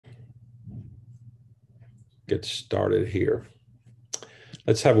get started here.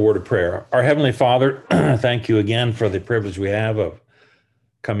 Let's have a word of prayer. Our Heavenly Father, thank you again for the privilege we have of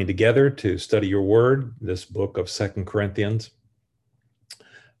coming together to study your word, this book of 2 Corinthians.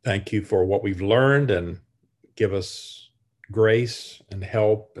 Thank you for what we've learned, and give us grace and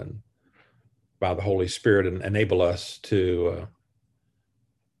help, and by the Holy Spirit, and enable us to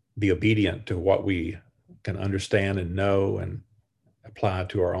be obedient to what we can understand and know and apply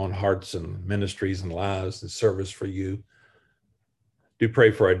to our own hearts and ministries and lives and service for you. Do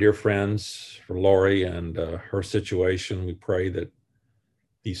pray for our dear friends, for Lori and her situation. We pray that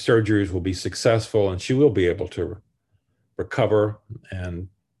these surgeries will be successful and she will be able to recover and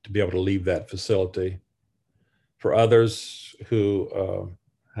to be able to leave that facility. For others who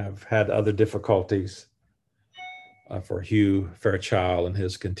have had other difficulties, for Hugh Fairchild and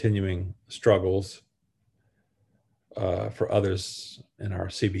his continuing struggles, for others in our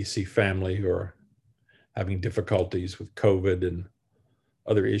CBC family who are having difficulties with COVID and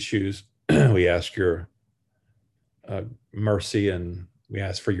other issues, we ask your mercy, and we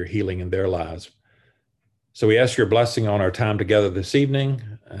ask for your healing in their lives. So we ask your blessing on our time together this evening,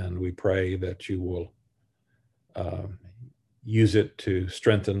 and we pray that you will use it to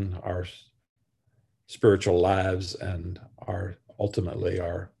strengthen our spiritual lives and ultimately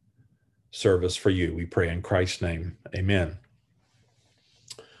our service for you. We pray in Christ's name. Amen.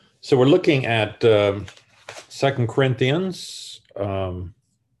 So we're looking at 2 Corinthians,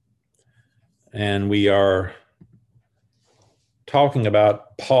 and we are talking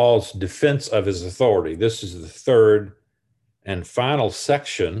about Paul's defense of his authority. This is the third and final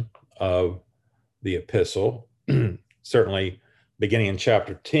section of the epistle. Certainly, beginning in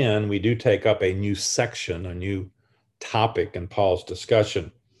chapter 10, we do take up a new section, a new topic in Paul's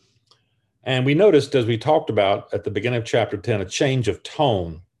discussion. And we noticed, as we talked about at the beginning of chapter 10, a change of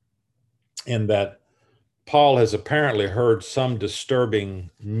tone, in that Paul has apparently heard some disturbing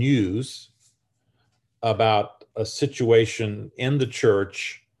news about a situation in the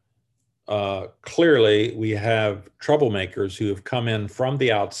church. Clearly, we have troublemakers who have come in from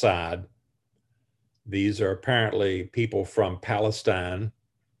the outside. These are apparently people from Palestine,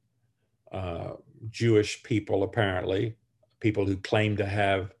 Jewish people apparently, people who claim to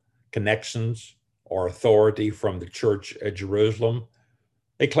have connections or authority from the church at Jerusalem.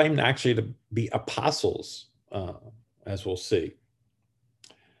 They claim actually to be apostles, as we'll see.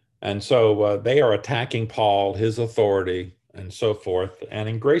 And so they are attacking Paul, his authority, and so forth,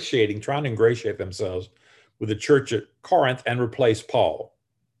 and trying to ingratiate themselves with the church at Corinth and replace Paul.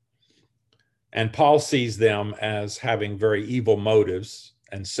 And Paul sees them as having very evil motives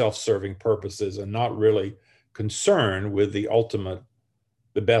and self-serving purposes, and not really concerned with the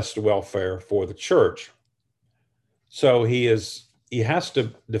best welfare for the church. So he has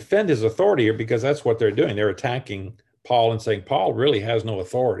to defend his authority here, because that's what they're doing. They're attacking Paul and saying Paul really has no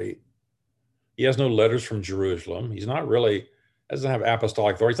authority. He has no letters from Jerusalem. Doesn't have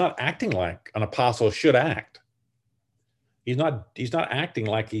apostolic authority. He's not acting like an apostle should act. He's not acting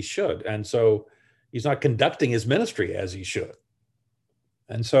like he should. And so he's not conducting his ministry as he should.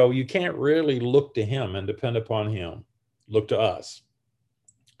 And so you can't really look to him and depend upon him. Look to us.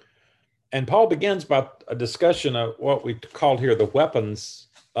 And Paul begins by a discussion of what we called here the weapons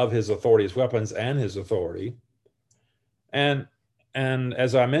of his authority, his weapons and his authority. And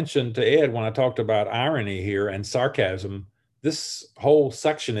as I mentioned to Ed when I talked about irony here and sarcasm, this whole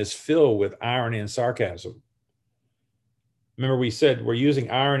section is filled with irony and sarcasm. Remember, we said we're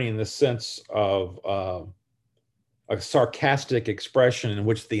using irony in the sense of a sarcastic expression in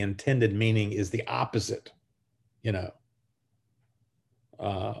which the intended meaning is the opposite. We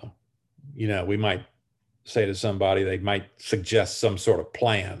might say to somebody, they might suggest some sort of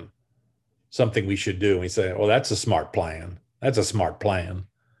plan, something we should do. And we say, well, that's a smart plan. That's a smart plan.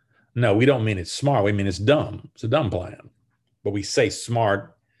 No, we don't mean it's smart. We mean it's dumb. It's a dumb plan. But we say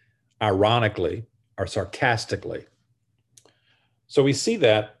smart ironically or sarcastically. So we see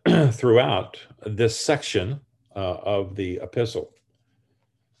that throughout this section of the epistle.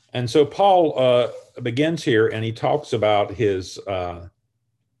 And so Paul begins here, and he talks about his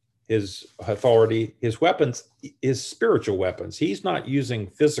authority, his weapons, his spiritual weapons. He's not using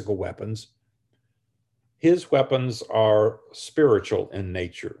physical weapons. His weapons are spiritual in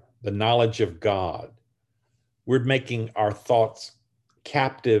nature, the knowledge of God. We're making our thoughts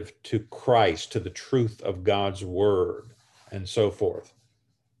captive to Christ, to the truth of God's word, and so forth.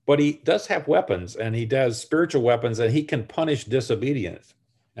 But he does have weapons, and he does spiritual weapons, and he can punish disobedience,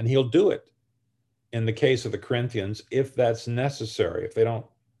 and he'll do it in the case of the Corinthians if that's necessary, if they don't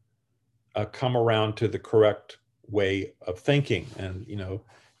come around to the correct way of thinking. And,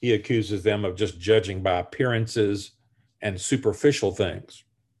 He accuses them of just judging by appearances and superficial things.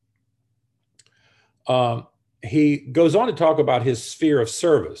 He goes on to talk about his sphere of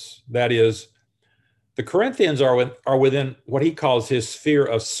service. That is, the Corinthians are within what he calls his sphere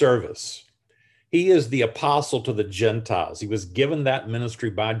of service. He is the apostle to the Gentiles. He was given that ministry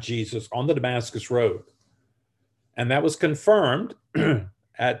by Jesus on the Damascus Road. And that was confirmed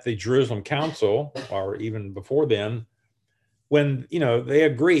at the Jerusalem Council, or even before then, when, they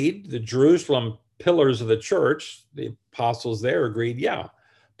agreed, the Jerusalem pillars of the church, the apostles there agreed, yeah,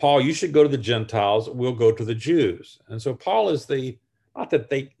 Paul, you should go to the Gentiles, we'll go to the Jews. And so Paul is not that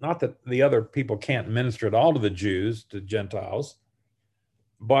the other people can't minister at all to the Jews, to Gentiles,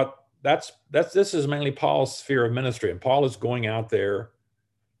 but this is mainly Paul's sphere of ministry. And Paul is going out there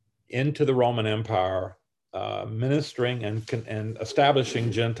into the Roman Empire, ministering and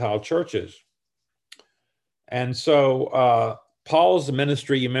establishing Gentile churches. And so Paul's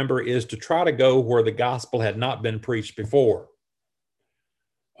ministry, you remember, is to try to go where the gospel had not been preached before.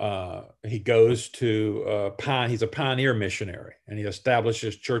 He goes to he's a pioneer missionary, and he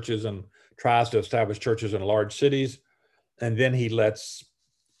establishes churches and tries to establish churches in large cities. And then he lets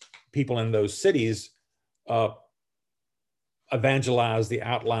people in those cities evangelize the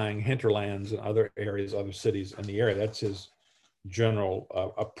outlying hinterlands and other areas, other cities in the area. That's his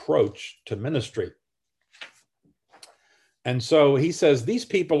general approach to ministry. And so he says these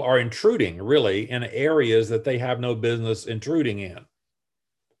people are intruding really in areas that they have no business intruding in.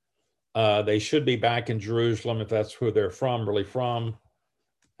 They should be back in Jerusalem if that's who they're really from.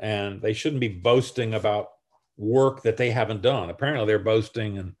 And they shouldn't be boasting about work that they haven't done. Apparently they're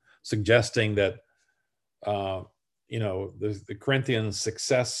boasting and suggesting that, the Corinthians'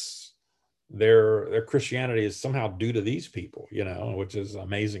 success, their Christianity is somehow due to these people, which is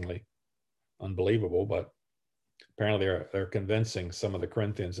amazingly unbelievable. But apparently they're convincing some of the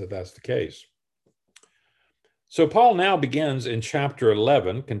Corinthians that that's the case. So Paul now begins in chapter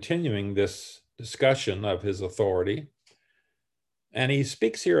 11, continuing this discussion of his authority. And he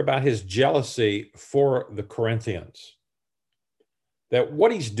speaks here about his jealousy for the Corinthians. That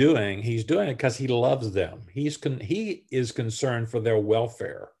what he's doing it because he loves them. He is concerned for their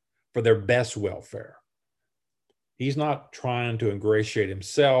welfare, for their best welfare. He's not trying to ingratiate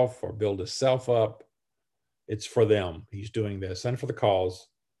himself or build himself up. It's for them. He's doing this and for the cause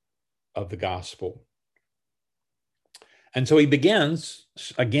of the gospel. And so he begins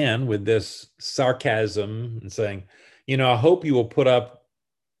again with this sarcasm and saying, I hope you will put up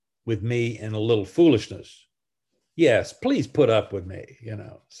with me in a little foolishness. Yes, please put up with me,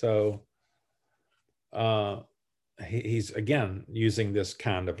 So he's again using this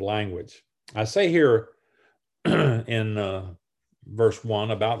kind of language. I say here in verse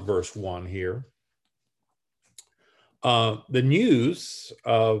 1, about verse 1 here, the news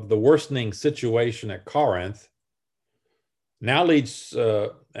of the worsening situation at Corinth now leads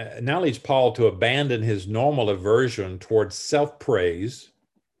Paul to abandon his normal aversion towards self-praise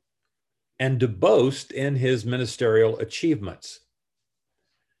and to boast in his ministerial achievements.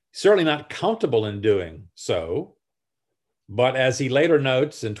 Certainly not comfortable in doing so, but as he later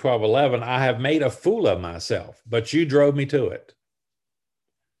notes in 12:11, I have made a fool of myself, but you drove me to it.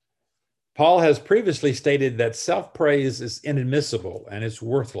 Paul has previously stated that self-praise is inadmissible and it's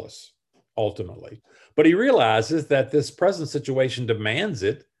worthless, ultimately. But he realizes that this present situation demands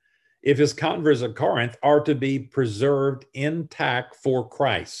it if his converts at Corinth are to be preserved intact for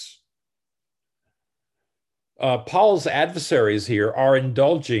Christ. Paul's adversaries here are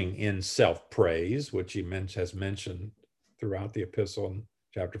indulging in self-praise, which he has mentioned throughout the epistle in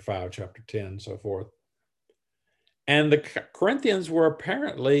chapter 5, chapter 10, so forth. And the Corinthians were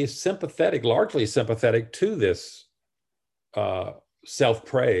apparently largely sympathetic to this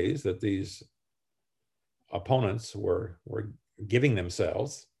self-praise that these opponents were giving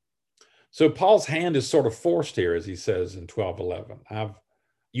themselves. So Paul's hand is sort of forced here, as he says in 12:11.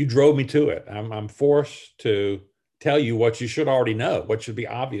 You drove me to it. I'm forced to tell you what you should already know, what should be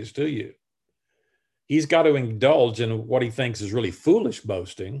obvious to you. He's got to indulge in what he thinks is really foolish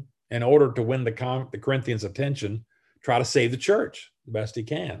boasting in order to win the Corinthians' attention, try to save the church the best he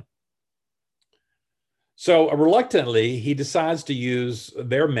can. So reluctantly, he decides to use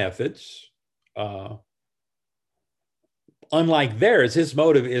their methods. Unlike theirs, his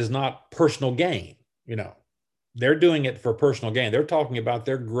motive is not personal gain. They're doing it for personal gain. They're talking about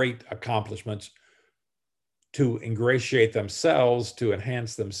their great accomplishments to ingratiate themselves, to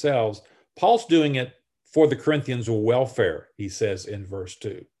enhance themselves. Paul's doing it for the Corinthians' welfare, he says in verse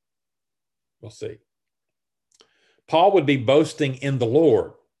 2. We'll see. Paul would be boasting in the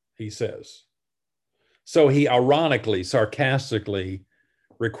Lord, he says. So he ironically, sarcastically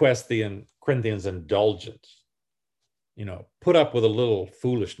requests the Corinthians indulgence. Put up with a little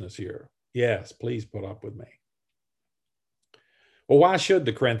foolishness here. Yes, please put up with me. Well, why should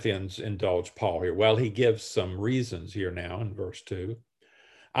the Corinthians indulge Paul here? Well, he gives some reasons here now in verse 2.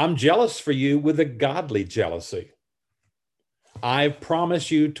 I'm jealous for you with a godly jealousy. I've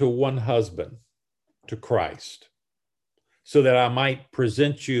promised you to one husband, to Christ, so that I might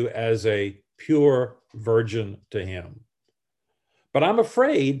present you as a pure virgin to him. But I'm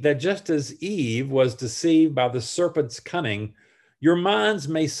afraid that just as Eve was deceived by the serpent's cunning, your minds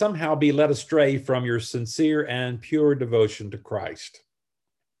may somehow be led astray from your sincere and pure devotion to Christ.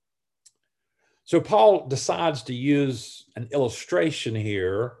 So Paul decides to use an illustration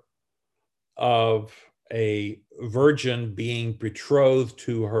here of a virgin being betrothed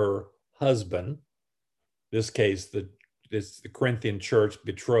to her husband. In this case, the Corinthian church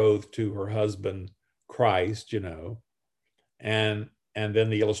betrothed to her husband, Christ, and then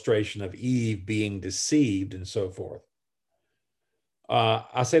the illustration of Eve being deceived and so forth.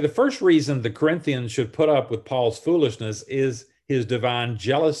 I say the first reason the Corinthians should put up with Paul's foolishness is his divine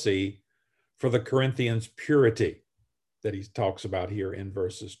jealousy for the Corinthians' purity that he talks about here in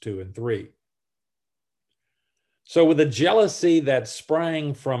verses 2 and 3. So with a jealousy that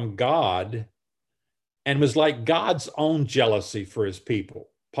sprang from God and was like God's own jealousy for his people,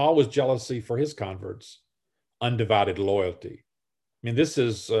 Paul was jealousy for his converts, undivided loyalty. I mean, this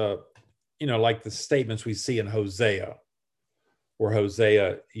is, like the statements we see in Hosea, where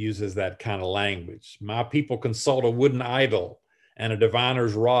Hosea uses that kind of language. My people consult a wooden idol, and a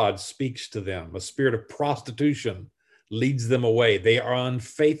diviner's rod speaks to them. A spirit of prostitution leads them away. They are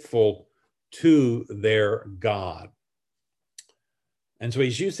unfaithful to their God. And so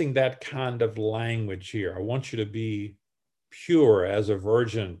he's using that kind of language here. I want you to be pure as a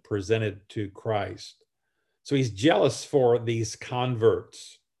virgin presented to Christ. So he's jealous for these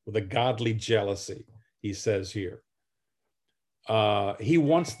converts with a godly jealousy, he says here. He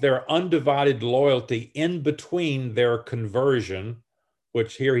wants their undivided loyalty in between their conversion,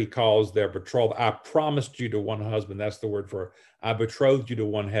 which here he calls their betrothal. I promised you to one husband. That's the word for I betrothed you to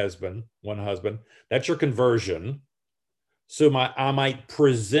one husband. That's your conversion. So I might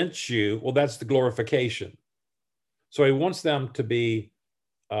present you. Well, that's the glorification. So he wants them to be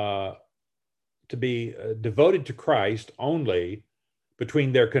devoted to Christ only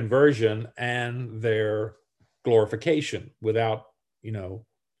between their conversion and their glorification without,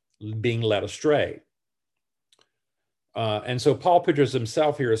 being led astray. And so Paul pictures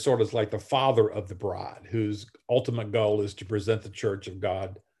himself here as sort of like the father of the bride, whose ultimate goal is to present the church of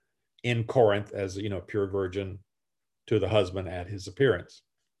God in Corinth as, pure virgin to the husband at his appearance.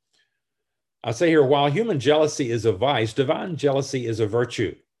 I say here, while human jealousy is a vice, divine jealousy is a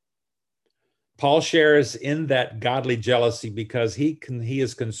virtue. Paul shares in that godly jealousy because he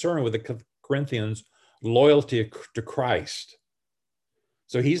is concerned with the Corinthians' loyalty to Christ.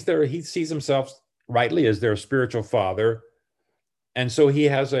 So he sees himself rightly as their spiritual father. And so he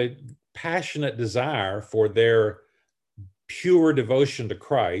has a passionate desire for their pure devotion to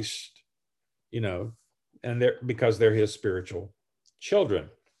Christ, because they're his spiritual children.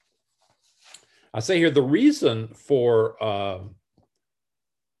 I say here, the reason for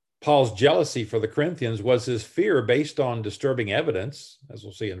Paul's jealousy for the Corinthians was his fear based on disturbing evidence, as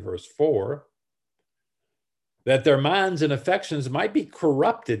we'll see in verse 4, that their minds and affections might be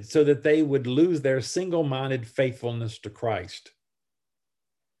corrupted so that they would lose their single-minded faithfulness to Christ.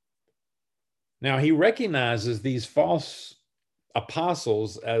 Now, he recognizes these false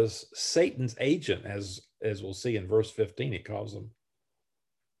apostles as Satan's agent, as we'll see in verse 15, he calls them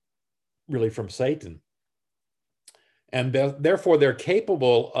really from Satan. And therefore, they're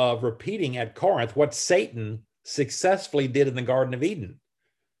capable of repeating at Corinth what Satan successfully did in the Garden of Eden.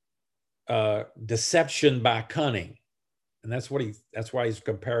 Deception by cunning. And that's why he's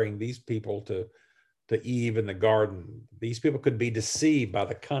comparing these people to Eve in the garden. These people could be deceived by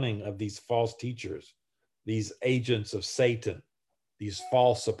the cunning of these false teachers, these agents of Satan, these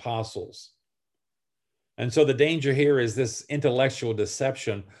false apostles. And so the danger here is this intellectual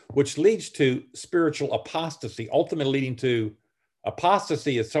deception, which leads to spiritual apostasy, ultimately leading to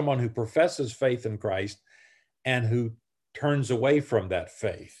apostasy as someone who professes faith in Christ and who turns away from that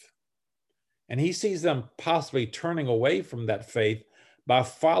faith. And he sees them possibly turning away from that faith by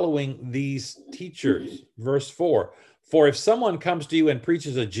following these teachers. Verse 4, for if someone comes to you and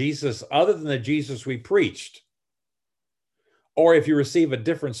preaches a Jesus other than the Jesus we preached, or if you receive a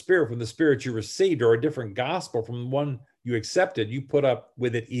different spirit from the spirit you received, or a different gospel from the one you accepted, you put up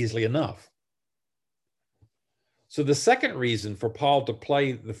with it easily enough. So the second reason for Paul to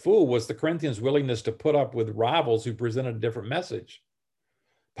play the fool was the Corinthians' willingness to put up with rivals who presented a different message.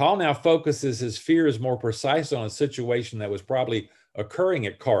 Paul now focuses his fears more precisely on a situation that was probably occurring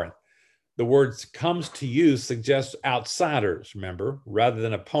at Corinth. The words comes to you suggests outsiders, remember, rather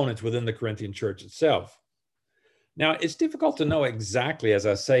than opponents within the Corinthian church itself. Now, it's difficult to know exactly, as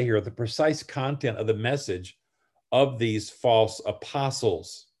I say here, the precise content of the message of these false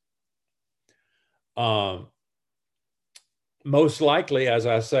apostles. Most likely, as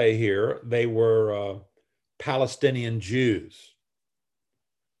I say here, they were Palestinian Jews.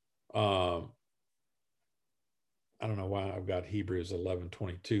 I don't know why I've got Hebrews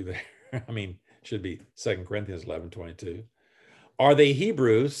 11:22 there. I mean, it should be 2 Corinthians 11:22. Are they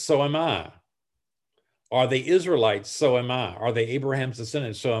Hebrews? So am I. Are they Israelites? So am I. Are they Abraham's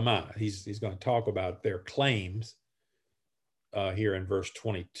descendants? So am I. He's going to talk about their claims here in verse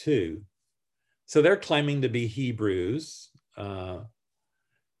 22. So they're claiming to be Hebrews.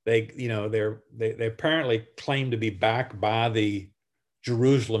 They apparently claim to be backed by the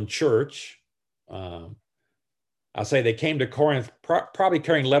Jerusalem church. I say they came to Corinth probably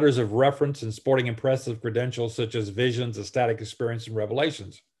carrying letters of reference and sporting impressive credentials such as visions, ecstatic experience, and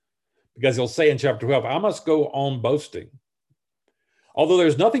revelations. Because he'll say in chapter 12, I must go on boasting. Although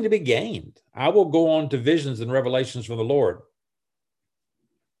there's nothing to be gained, I will go on to visions and revelations from the Lord.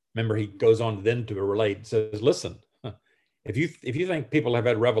 Remember, he goes on then to relate, says, listen, if you think people have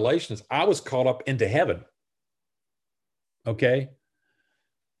had revelations, I was caught up into heaven. Okay?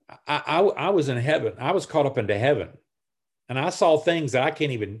 I was in heaven. I was caught up into heaven. And I saw things that I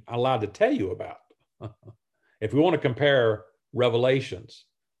can't even allowed to tell you about. If we want to compare revelations.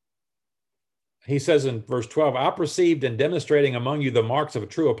 He says in verse 12, I perceived in demonstrating among you the marks of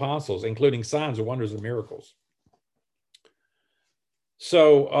true apostles, including signs, wonders, and miracles.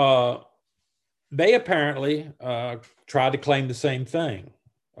 So they apparently tried to claim the same thing.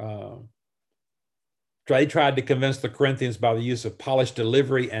 They tried to convince the Corinthians by the use of polished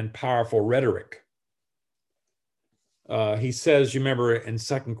delivery and powerful rhetoric. He says, you remember in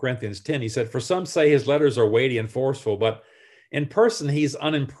 2 Corinthians 10, he said, for some say his letters are weighty and forceful, but in person he's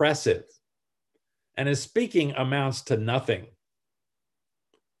unimpressive, and his speaking amounts to nothing.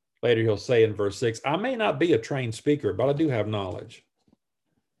 Later he'll say in verse 6, I may not be a trained speaker, but I do have knowledge.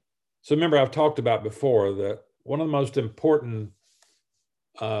 So remember, I've talked about before that one of the most important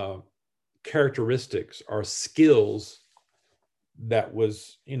characteristics or skills that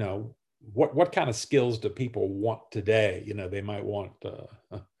was, what kind of skills do people want today? They might want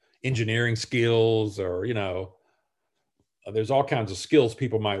engineering skills or, there's all kinds of skills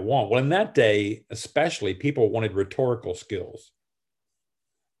people might want. Well, in that day, especially, people wanted rhetorical skills,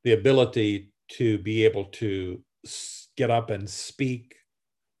 the ability to be able to get up and speak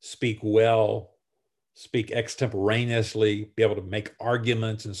well, speak extemporaneously, be able to make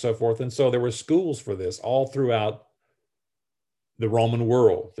arguments and so forth. And so there were schools for this all throughout the Roman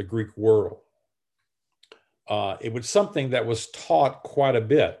world, the Greek world. It was something that was taught quite a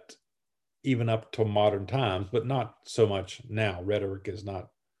bit, even up to modern times, but not so much now. Rhetoric is not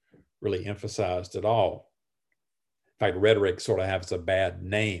really emphasized at all. In fact, rhetoric sort of has a bad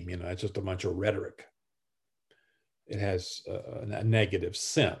name. It's just a bunch of rhetoric. It has a negative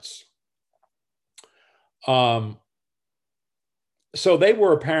sense. So they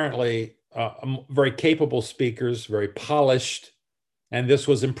were apparently very capable speakers, very polished, and this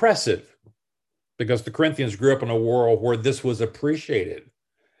was impressive because the Corinthians grew up in a world where this was appreciated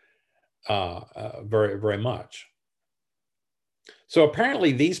very, very much. So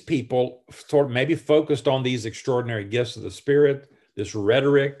apparently these people sort of maybe focused on these extraordinary gifts of the Spirit, this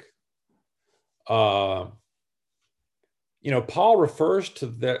rhetoric. Paul refers to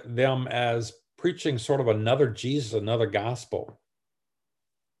them as preaching sort of another Jesus, another gospel.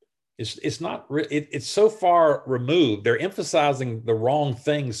 It's not. It's so far removed. They're emphasizing the wrong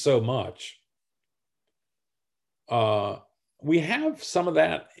things so much. We have some of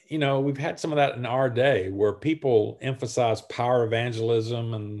that. We've had some of that in our day where people emphasize power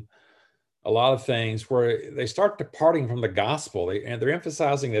evangelism and a lot of things where they start departing from the gospel. They're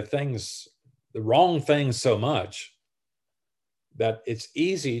emphasizing the wrong things so much that it's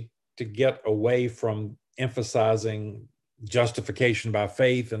easy to get away from emphasizing justification by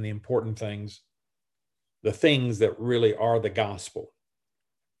faith and the important things, the things that really are the gospel.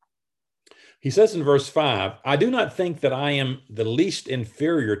 He says in verse 5, I do not think that I am the least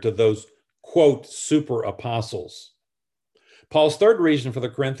inferior to those, quote, super apostles. Paul's third reason for the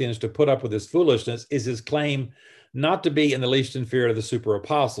Corinthians to put up with his foolishness is his claim not to be in the least inferior to the super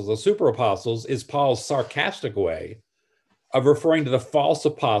apostles. The super apostles is Paul's sarcastic way of referring to the false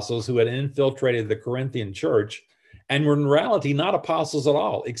apostles who had infiltrated the Corinthian church and were in reality not apostles at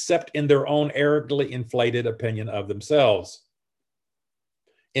all, except in their own arrogantly inflated opinion of themselves.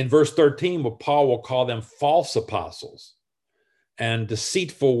 In verse 13, Paul will call them false apostles and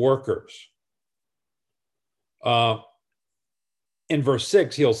deceitful workers. In verse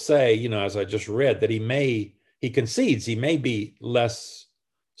 6, he'll say, as I just read, that he concedes he may be less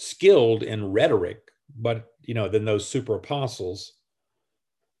skilled in rhetoric, but, than those super apostles.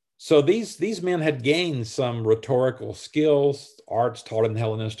 So these men had gained some rhetorical skills, arts taught in the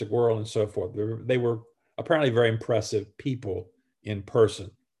Hellenistic world and so forth. They were apparently very impressive people in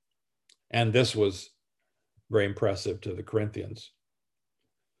person. And this was very impressive to the Corinthians.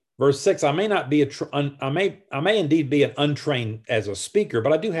 Verse 6, I may indeed be an untrained as a speaker,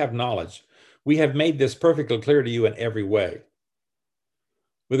 but I do have knowledge. We have made this perfectly clear to you in every way.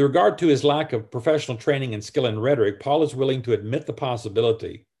 With regard to his lack of professional training and skill in rhetoric, Paul is willing to admit the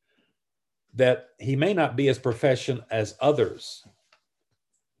possibility that he may not be as proficient as others,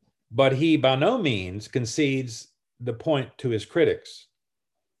 but he by no means concedes the point to his critics.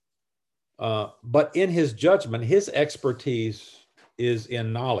 But in his judgment, his expertise is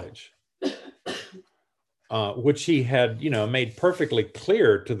in knowledge, which he had, made perfectly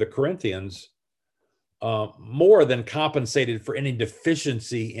clear to the Corinthians, more than compensated for any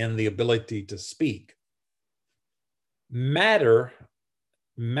deficiency in the ability to speak. Matter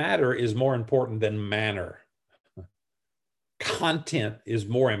is more important than manner. Content is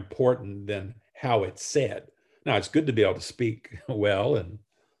more important than how it's said. Now, it's good to be able to speak well and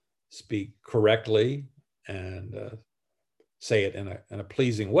speak correctly and say it in a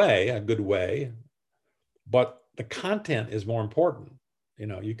pleasing way, a good way, but the content is more important.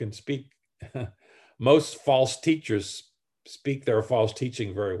 You can speak. Most false teachers speak their false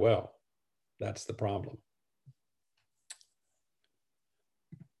teaching very well. That's the problem.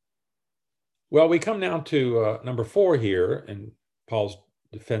 Well, we come now to number 4 here in Paul's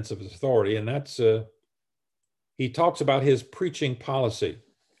defense of his authority, and that's he talks about his preaching policy.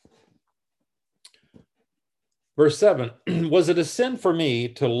 Verse 7, was it a sin for me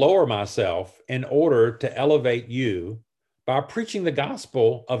to lower myself in order to elevate you by preaching the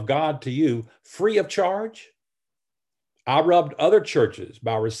gospel of God to you free of charge? I robbed other churches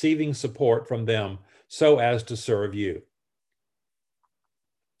by receiving support from them so as to serve you.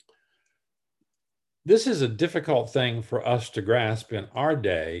 This is a difficult thing for us to grasp in our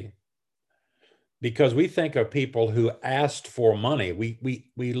day because we think of people who asked for money.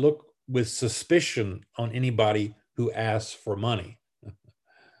 We look with suspicion on anybody who asks for money.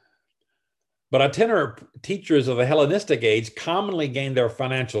 But itinerant teachers of the Hellenistic age commonly gained their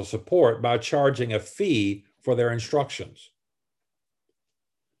financial support by charging a fee for their instructions.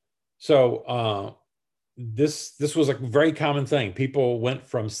 So this was a very common thing. People went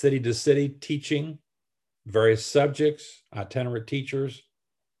from city to city teaching various subjects, itinerant teachers,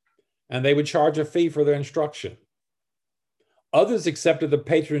 and they would charge a fee for their instruction. Others accepted the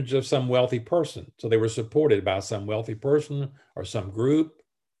patronage of some wealthy person. So they were supported by some wealthy person or some group.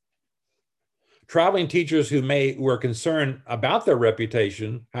 Traveling teachers who were concerned about their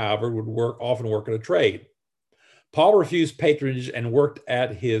reputation, however, would often work at a trade. Paul refused patronage and worked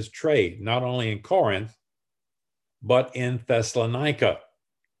at his trade, not only in Corinth, but in Thessalonica.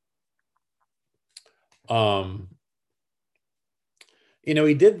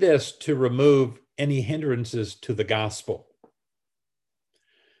 He did this to remove any hindrances to the gospel.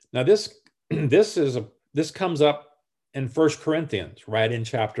 Now, this comes up in 1 Corinthians, right in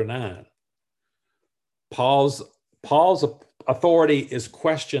chapter 9. Paul's authority is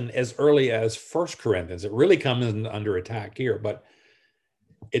questioned as early as 1 Corinthians. It really comes under attack here, but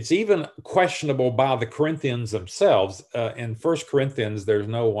it's even questionable by the Corinthians themselves. In 1 Corinthians, there's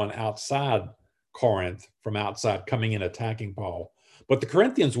no one outside Corinth from outside coming in attacking Paul. But the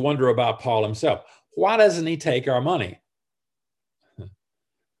Corinthians wonder about Paul himself. Why doesn't he take our money?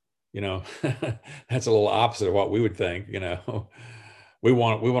 That's a little opposite of what we would think. We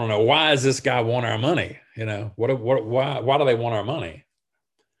want to know, why does this guy want our money? Why do they want our money?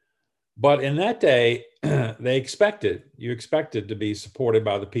 But in that day, you expected to be supported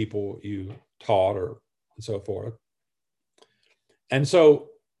by the people you taught and so forth. And so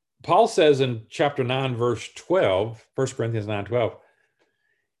Paul says in chapter 9, verse 12, 1 Corinthians 9:12,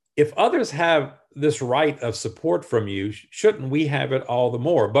 if others have this right of support from you, shouldn't we have it all the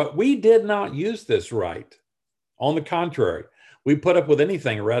more? But we did not use this right. On the contrary, we put up with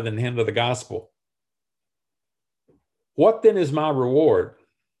anything rather than hinder the gospel. What then is my reward?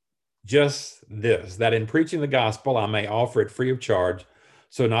 Just this, that in preaching the gospel, I may offer it free of charge,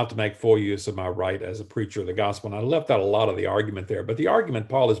 so not to make full use of my right as a preacher of the gospel. And I left out a lot of the argument there, but the argument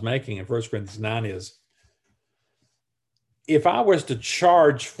Paul is making in 1 Corinthians 9 is, if I was to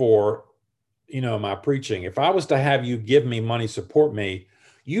charge for, my preaching, if I was to have you give me money, support me,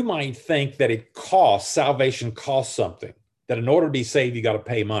 you might think that salvation costs something, that in order to be saved, you got to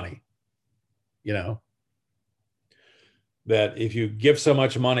pay money. That if you give so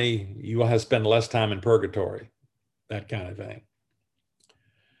much money, you will have to spend less time in purgatory, that kind of thing.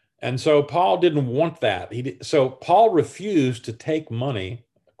 And so Paul didn't want that. So Paul refused to take money,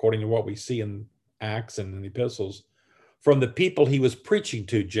 according to what we see in Acts and in the epistles, from the people he was preaching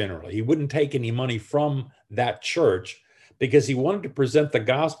to generally. He wouldn't take any money from that church because he wanted to present the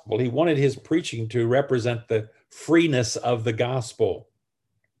gospel. He wanted his preaching to represent the freeness of the gospel.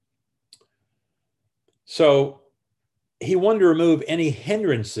 So he wanted to remove any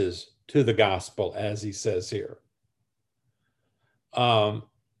hindrances to the gospel, as he says here.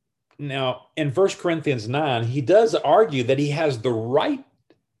 Now, in 1 Corinthians 9, he does argue that he has the right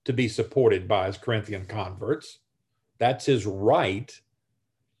to be supported by his Corinthian converts. That's his right.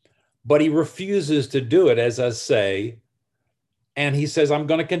 But he refuses to do it, as I say. And he says, I'm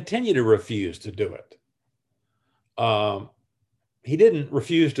going to continue to refuse to do it. He didn't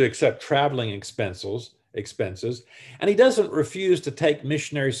refuse to accept traveling expenses, and he doesn't refuse to take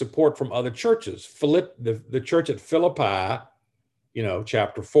missionary support from other churches. The church at Philippi,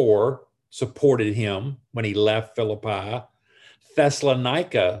 chapter 4, supported him when he left Philippi.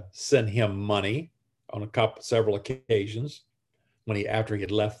 Thessalonica sent him money on several occasions after he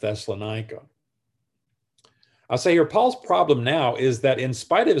had left Thessalonica. I'll say here, Paul's problem now is that in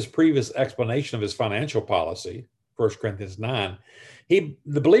spite of his previous explanation of his financial policy, 1 Corinthians 9,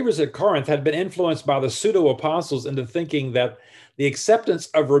 the believers at Corinth had been influenced by the pseudo-apostles into thinking that the acceptance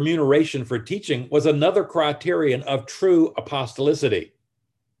of remuneration for teaching was another criterion of true apostolicity.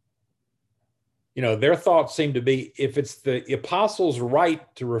 Their thoughts seem to be, if it's the apostles'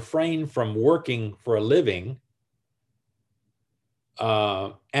 right to refrain from working for a living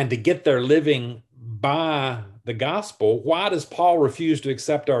and to get their living by the gospel, why does Paul refuse to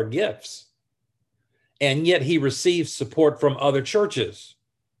accept our gifts? And yet he receives support from other churches.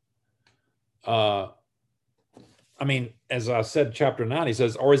 As I said, chapter 9, he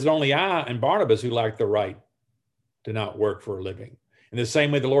says, or is it only I and Barnabas who lack the right to not work for a living? In the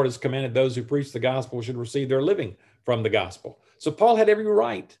same way, the Lord has commanded those who preach the gospel should receive their living from the gospel. So Paul had every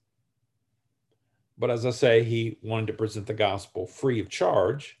right. But as I say, he wanted to present the gospel free of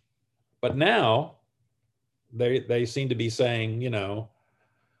charge. But now they seem to be saying,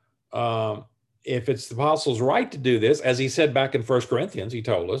 if it's the apostles' right to do this, as he said back in 1 Corinthians, he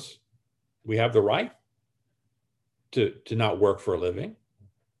told us, we have the right to not work for a living.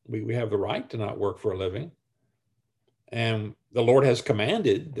 We have the right to not work for a living. And the Lord has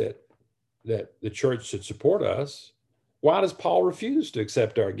commanded that the church should support us. Why does Paul refuse to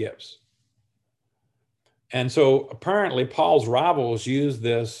accept our gifts? And so apparently Paul's rivals use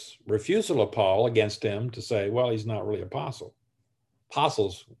this refusal of Paul against him to say, well, he's not really apostle.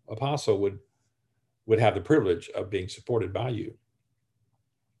 Apostle would have the privilege of being supported by you.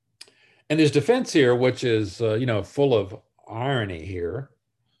 And his defense here, which is, full of irony here,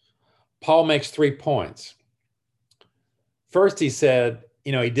 Paul makes 3 points. First, he said,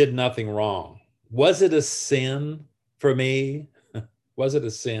 he did nothing wrong. Was it a sin for me? Was it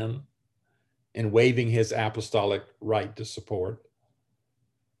a sin in waiving his apostolic right to support?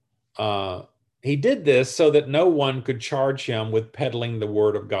 He did this so that no one could charge him with peddling the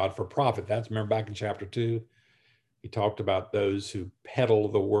word of God for profit. Remember back in chapter 2, he talked about those who peddle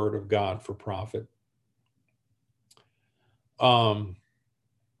the word of God for profit.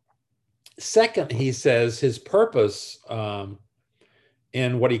 Second, he says his purpose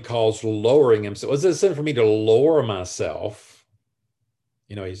in what he calls lowering himself. Was it a sin for me to lower myself?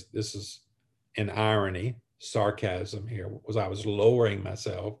 This is an irony, sarcasm here. I was lowering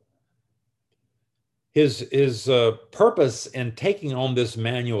myself. His purpose in taking on this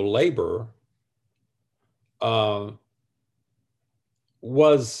manual labor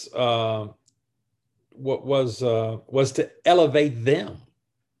was to elevate them.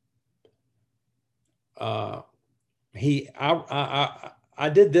 I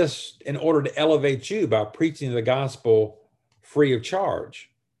did this in order to elevate you by preaching the gospel free of charge.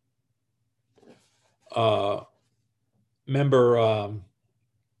 Remember,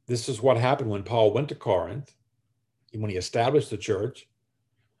 this is what happened when Paul went to Corinth. When he established the church,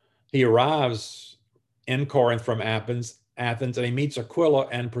 he arrives in Corinth from Athens, and he meets Aquila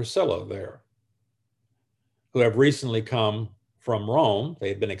and Priscilla there, who have recently come from Rome. They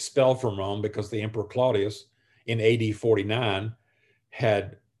had been expelled from Rome because the Emperor Claudius in AD 49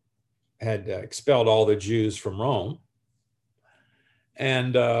 had expelled all the Jews from Rome.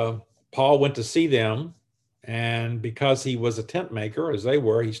 And Paul went to see them, and because he was a tent maker, as they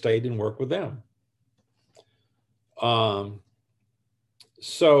were, he stayed and worked with them.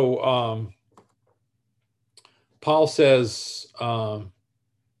 So Paul says,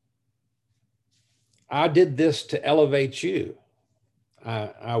 I did this to elevate you.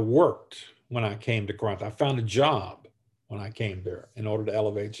 I worked when I came to Corinth. I found a job when I came there in order to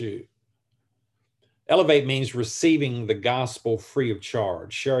elevate you. Elevate means receiving the gospel free of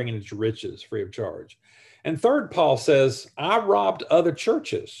charge, sharing in its riches free of charge. And third, Paul says, I robbed other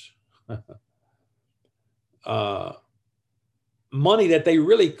churches money that they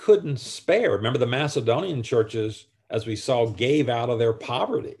really couldn't spare. Remember, the Macedonian churches, as we saw, gave out of their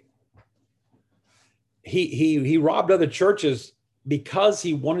poverty. He robbed other churches because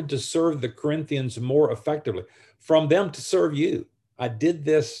he wanted to serve the Corinthians more effectively, from them to serve you. I did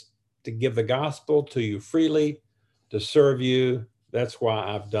this to give the gospel to you freely, to serve you. That's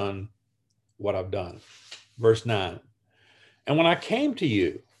why I've done what I've done. Verse 9. And when I came to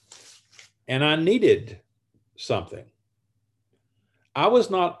you and I needed something, I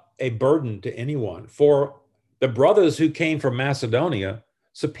was not a burden to anyone, for the brothers who came from Macedonia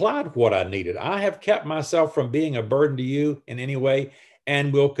supplied what I needed. I have kept myself from being a burden to you in any way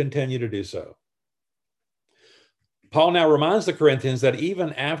and will continue to do so. Paul now reminds the Corinthians that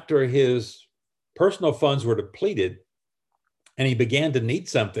even after his personal funds were depleted and he began to need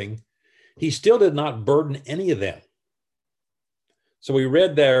something, he still did not burden any of them. So we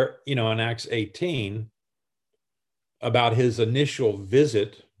read there, in Acts 18 about his initial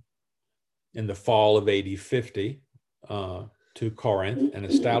visit in the fall of AD 50 to Corinth and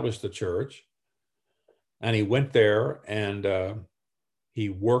established the church. And he went there and he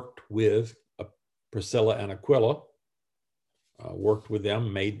worked with Priscilla and Aquila, worked with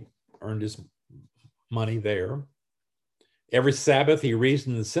them, earned his money there. Every Sabbath he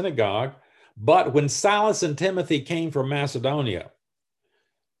reasoned in the synagogue. But when Silas and Timothy came from Macedonia,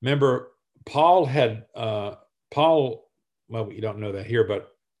 remember, well, you don't know that here,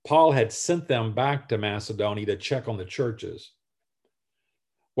 but Paul had sent them back to Macedonia to check on the churches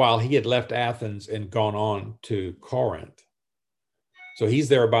while he had left Athens and gone on to Corinth. So he's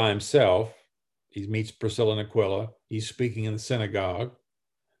there by himself. He meets Priscilla and Aquila. He's speaking in the synagogue.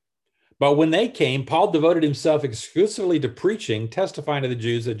 But when they came, Paul devoted himself exclusively to preaching, testifying to the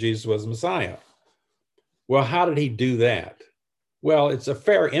Jews that Jesus was the Messiah. Well, how did he do that? Well, it's a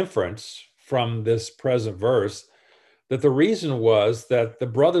fair inference from this present verse that the reason was that the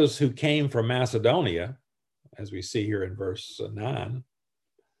brothers who came from Macedonia, as we see here in verse 9,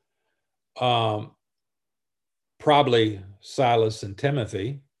 probably Silas and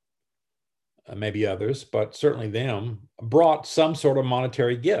Timothy, maybe others, but certainly them, brought some sort of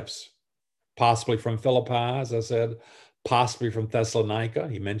monetary gifts, possibly from Philippi, as I said, possibly from Thessalonica.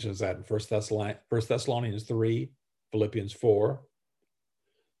 He mentions that in 1 Thessalonians 3, Philippians 4.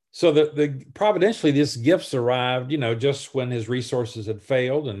 So providentially, these gifts arrived, just when his resources had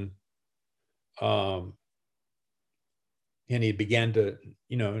failed, and he began to,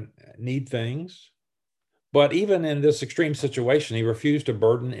 need things. But even in this extreme situation, he refused to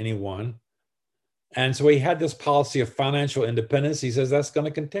burden anyone. And so he had this policy of financial independence. He says, that's going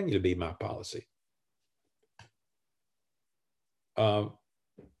to continue to be my policy.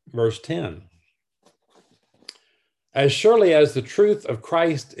 Verse 10. As surely as the truth of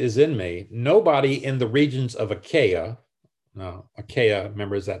Christ is in me, nobody in the regions of Achaia,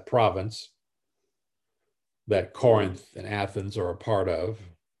 remember, is that province that Corinth and Athens are a part of.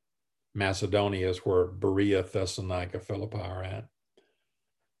 Macedonia is where Berea, Thessalonica, Philippi are at.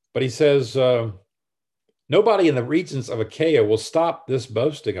 But he says, nobody in the regions of Achaia will stop this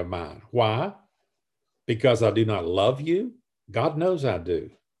boasting of mine. Why? Because I do not love you? God knows I do.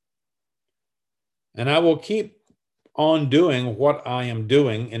 And I will keep on doing what I am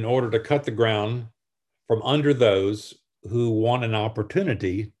doing in order to cut the ground from under those who want an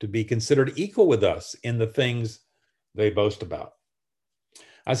opportunity to be considered equal with us in the things they boast about.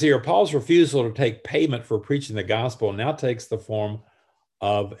 I see here Paul's refusal to take payment for preaching the gospel now takes the form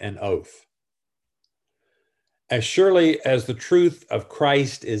of an oath. As surely as the truth of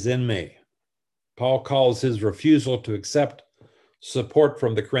Christ is in me, Paul calls his refusal to accept support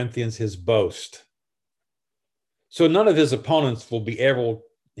from the Corinthians his boast. So none of his opponents will be able,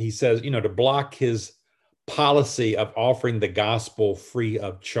 he says, to block his policy of offering the gospel free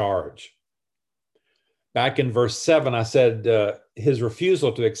of charge. Back in verse 7, I said his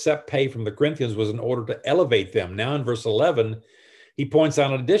refusal to accept pay from the Corinthians was in order to elevate them. Now in verse 11, he points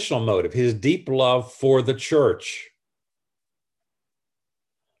out an additional motive, his deep love for the church.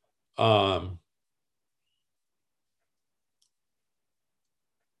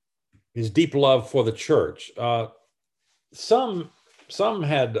 His deep love for the church. Some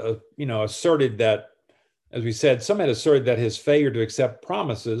had, asserted that as we said, some had asserted that his failure to accept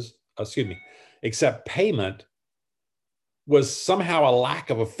accept payment was somehow a lack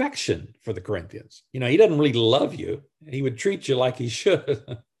of affection for the Corinthians. He doesn't really love you. He would treat you like he should.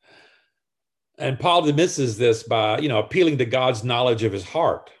 And Paul dismisses this by, appealing to God's knowledge of his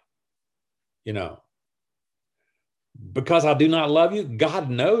heart. Because I do not love you, God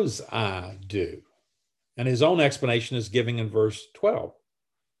knows I do. And his own explanation is giving in verse 12.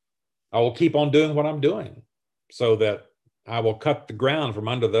 I will keep on doing what I'm doing so that I will cut the ground from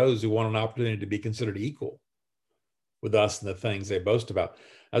under those who want an opportunity to be considered equal with us in the things they boast about.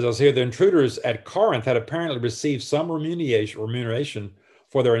 As I was here, the intruders at Corinth had apparently received some remuneration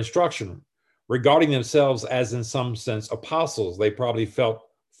for their instruction, regarding themselves as, in some sense, apostles. They probably felt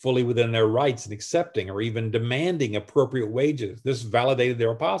fully within their rights in accepting or even demanding appropriate wages. This validated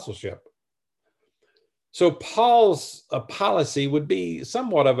their apostleship. So Paul's policy would be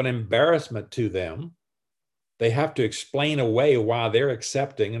somewhat of an embarrassment to them. They have to explain away why they're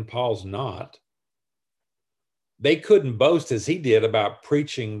accepting and Paul's not. They couldn't boast as he did about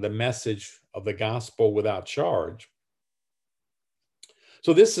preaching the message of the gospel without charge.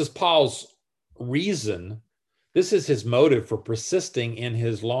 So this is Paul's reason. This is his motive for persisting in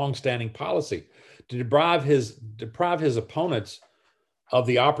his long-standing policy to deprive his opponents of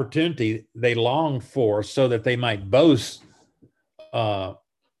the opportunity they longed for, so that they might boast that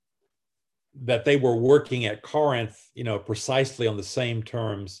they were working at Corinth, precisely on the same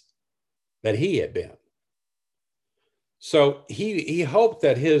terms that he had been. So he hoped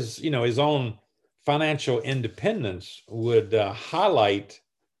that his own financial independence would highlight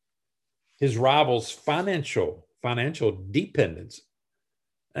his rivals' financial dependence,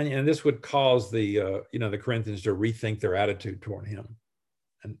 and this would cause the Corinthians to rethink their attitude toward him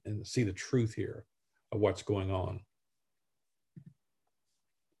and see the truth here of what's going on.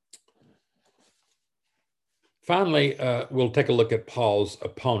 Finally, we'll take a look at Paul's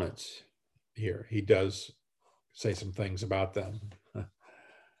opponents here. He does say some things about them.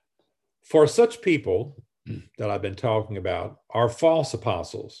 For such people that I've been talking about are false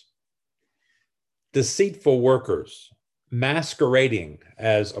apostles, deceitful workers, masquerading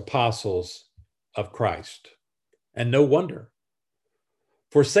as apostles of Christ. And no wonder,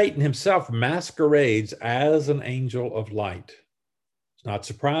 for Satan himself masquerades as an angel of light. It's not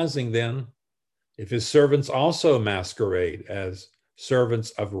surprising then if his servants also masquerade as servants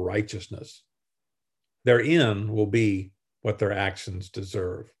of righteousness. Their end will be what their actions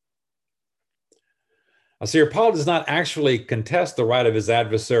deserve. I see here, Paul does not actually contest the right of his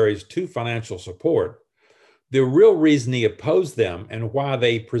adversaries to financial support. The real reason he opposed them and why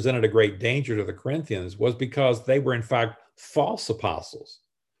they presented a great danger to the Corinthians was because they were in fact false apostles,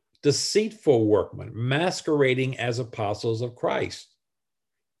 deceitful workmen, masquerading as apostles of Christ.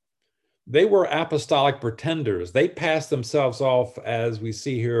 They were apostolic pretenders. They passed themselves off, as we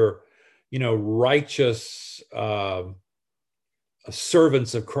see here, righteous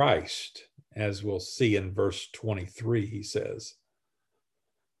servants of Christ, as we'll see in verse 23, he says.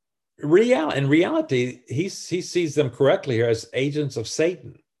 In reality, he sees them correctly here as agents of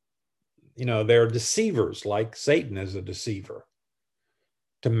Satan. They're deceivers, like Satan is a deceiver.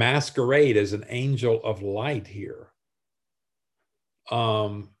 To masquerade as an angel of light here.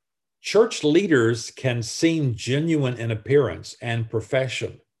 Church leaders can seem genuine in appearance and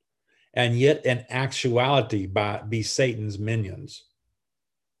profession, and yet in actuality be Satan's minions.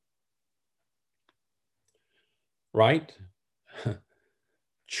 Right?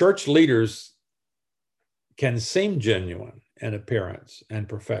 Church leaders can seem genuine in appearance and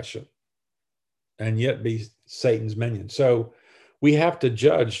profession, and yet be Satan's minions. So we have to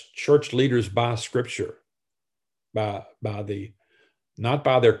judge church leaders by Scripture, by not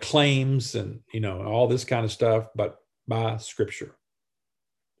by their claims and all this kind of stuff, but by Scripture.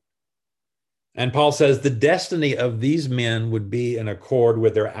 And Paul says the destiny of these men would be in accord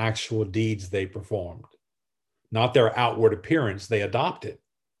with their actual deeds they performed, not their outward appearance they adopted.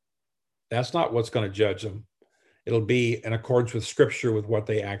 That's not what's going to judge them. It'll be in accordance with Scripture, with what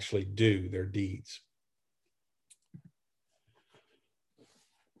they actually do, their deeds.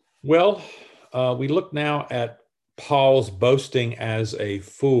 Well, we look now at Paul's boasting as a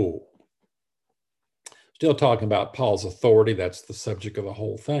fool. Still talking about Paul's authority. That's the subject of the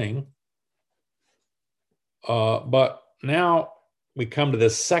whole thing. But now we come to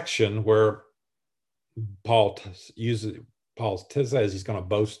this section where Paul says he's going to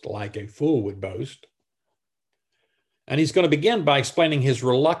boast like a fool would boast. And he's going to begin by explaining his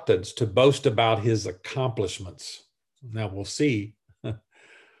reluctance to boast about his accomplishments. Now we'll see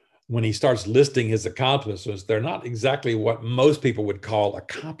when he starts listing his accomplishments, they're not exactly what most people would call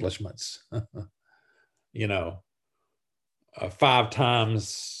accomplishments. you know, 5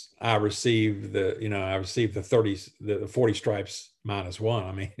 times I received the 40 stripes minus one.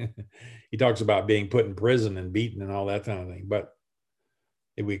 I mean, he talks about being put in prison and beaten and all that kind of thing. But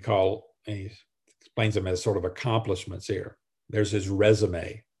he explains them as sort of accomplishments here. There's his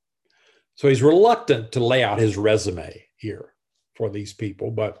resume. So he's reluctant to lay out his resume here for these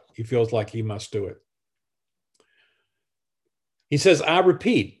people, but he feels like he must do it. He says, I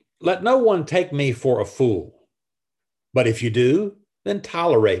repeat, let no one take me for a fool. But if you do, then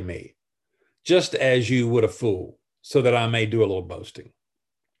tolerate me, just as you would a fool, so that I may do a little boasting.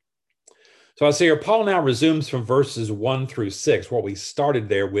 So I see here, Paul now resumes from verses 1 through 6, what we started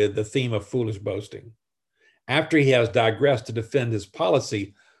there with, the theme of foolish boasting, after he has digressed to defend his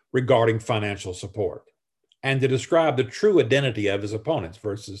policy regarding financial support and to describe the true identity of his opponents,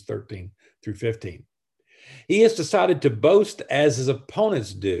 verses 13 through 15. He has decided to boast as his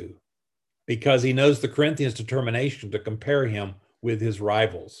opponents do, because he knows the Corinthians' determination to compare him with his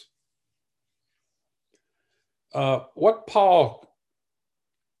rivals. What Paul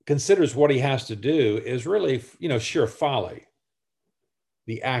considers what he has to do is really, sheer folly,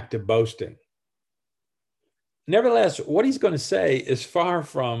 the act of boasting. Nevertheless, what he's going to say is far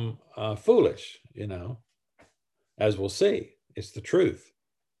from foolish, as we'll see. It's the truth.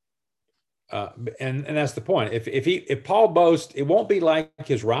 And that's the point. If Paul boasts, it won't be like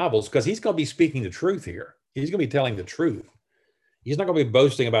his rivals, because he's going to be speaking the truth here. He's going to be telling the truth. He's not going to be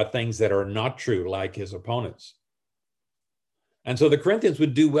boasting about things that are not true like his opponents. And so the Corinthians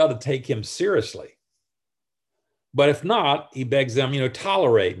would do well to take him seriously. But if not, he begs them,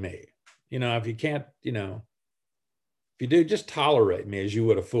 tolerate me. If you can't, if you do, just tolerate me as you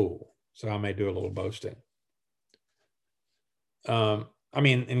would a fool, so I may do a little boasting. The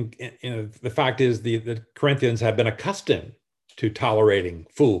fact is the Corinthians have been accustomed to tolerating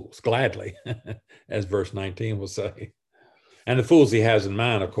fools gladly, as verse 19 will say. And the fools he has in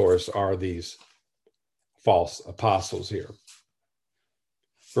mind, of course, are these false apostles here.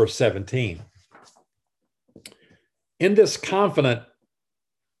 Verse 17. In this self-confident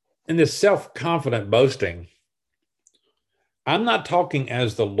boasting, I'm not talking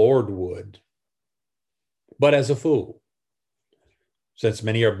as the Lord would, but as a fool. Since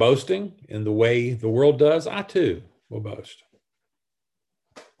many are boasting in the way the world does, I too will boast.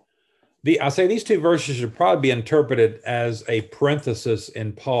 I say these two verses should probably be interpreted as a parenthesis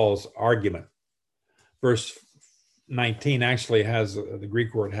in Paul's argument. Verse 19 actually has, the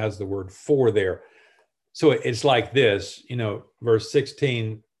Greek word has the word for there. So it's like this, verse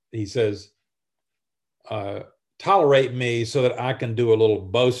 16, he says, tolerate me so that I can do a little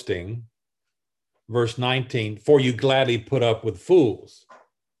boasting. Verse 19, for you gladly put up with fools.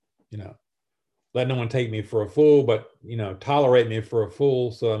 Let no one take me for a fool, but, tolerate me for a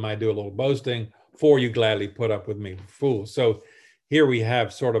fool so I might do a little boasting, for you gladly put up with me for fools. So here we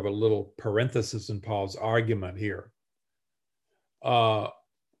have sort of a little parenthesis in Paul's argument here. The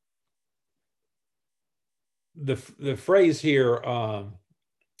phrase here,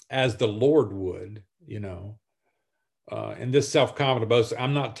 as the Lord would, in this self-confident boast,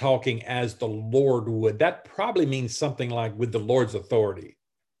 I'm not talking as the Lord would. That probably means something like with the Lord's authority.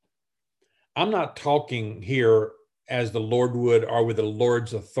 I'm not talking here as the Lord would or with the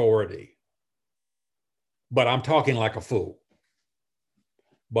Lord's authority, but I'm talking like a fool.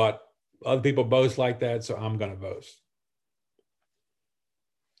 But other people boast like that, so I'm going to boast.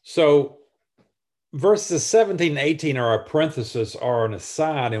 So verses 17 and 18 are a parenthesis or an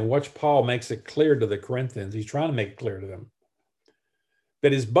aside in which Paul makes it clear to the Corinthians. He's trying to make it clear to them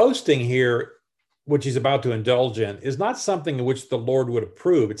that his boasting here, which he's about to indulge in, is not something in which the Lord would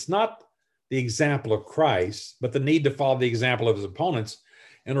approve. It's not the example of Christ, but the need to follow the example of his opponents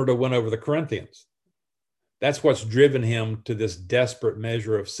in order to win over the Corinthians. That's what's driven him to this desperate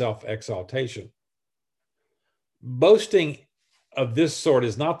measure of self-exaltation. Boasting of this sort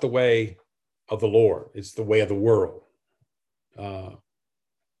is not the way of the Lord. It's the way of the world.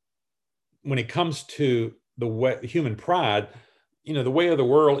 When it comes to the human pride, the way of the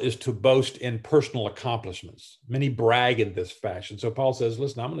world is to boast in personal accomplishments. Many brag in this fashion. So Paul says,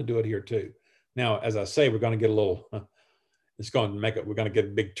 listen, I'm going to do it here too. Now, as I say, we're going to get we're going to get a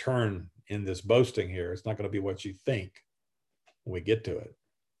big turn in this boasting here. It's not going to be what you think when we get to it.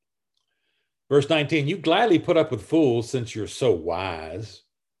 Verse 19, you gladly put up with fools since you're so wise.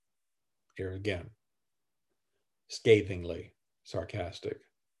 Here again, scathingly sarcastic.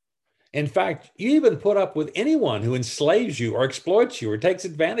 In fact, you even put up with anyone who enslaves you or exploits you or takes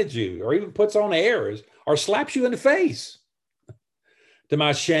advantage of you or even puts on airs or slaps you in the face. To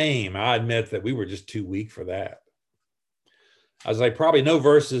my shame, I admit that we were just too weak for that. I say probably no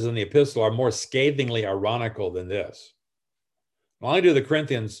verses in the epistle are more scathingly ironical than this. Not only do the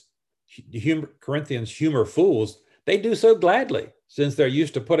Corinthians humor fools, they do so gladly, since they're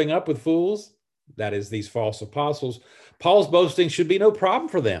used to putting up with fools, that is, these false apostles. Paul's boasting should be no problem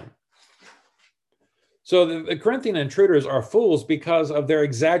for them. So the Corinthian intruders are fools because of their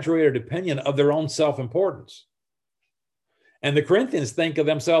exaggerated opinion of their own self-importance. And the Corinthians think of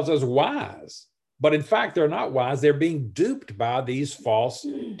themselves as wise, but in fact, they're not wise. They're being duped by these false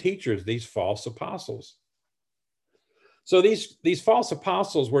teachers, these false apostles. So these false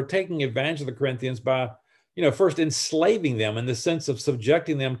apostles were taking advantage of the Corinthians by, first enslaving them in the sense of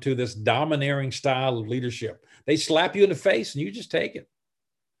subjecting them to this domineering style of leadership. They slap you in the face and you just take it.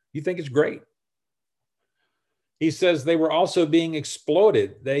 You think it's great. He says they were also being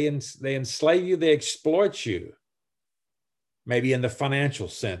exploited. They enslave you, they exploit you. Maybe in the financial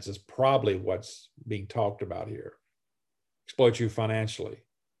sense is probably what's being talked about here. Exploit you financially.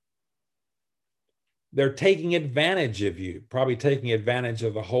 They're taking advantage of you, probably taking advantage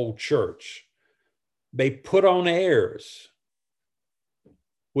of the whole church. They put on airs,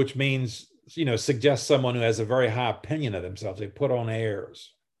 which means, suggests someone who has a very high opinion of themselves. They put on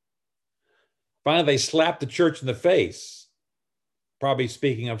airs. Finally, they slap the church in the face, probably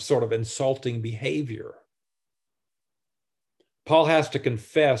speaking of sort of insulting behavior. Paul has to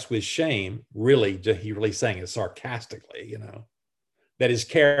confess with shame, he really saying it sarcastically, that his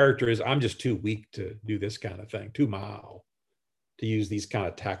character is, I'm just too weak to do this kind of thing, too mild to use these kind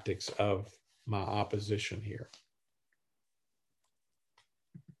of tactics of my opposition here.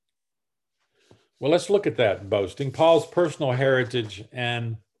 Well, let's look at that boasting, Paul's personal heritage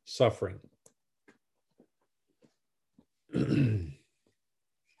and suffering. Let's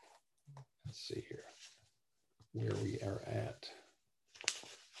see here where we are at.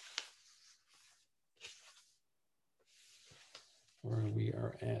 Where we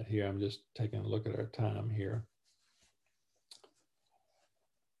are at here. I'm just taking a look at our time here.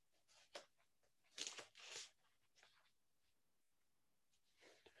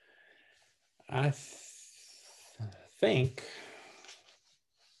 I think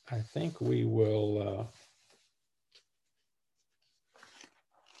we will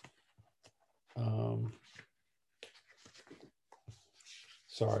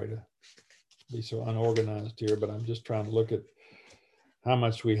sorry to be so unorganized here, but I'm just trying to look at how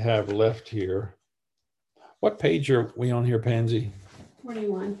much we have left here. What page are we on here, Pansy?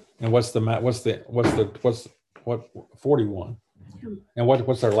 41. And what's 41? And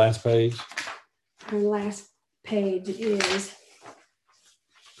what's our last page? Our last page is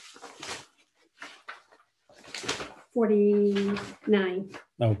 49.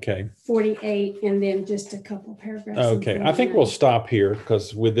 Okay. 48, and then just a couple paragraphs. Okay, I think we'll stop here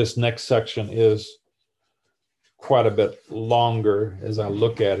because with this next section is quite a bit longer as I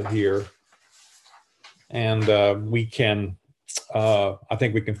look at it here. And we can, I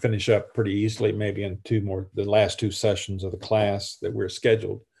think we can finish up pretty easily, maybe in the last two sessions of the class that we're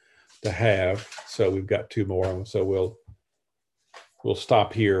scheduled to have. So we've got two more, so we'll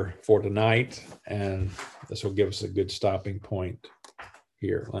stop here for tonight, and this will give us a good stopping point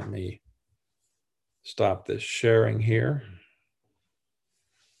here. Let me stop this sharing here,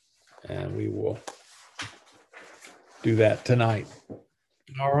 and we will do that tonight.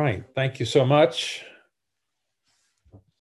 All right. Thank you so much.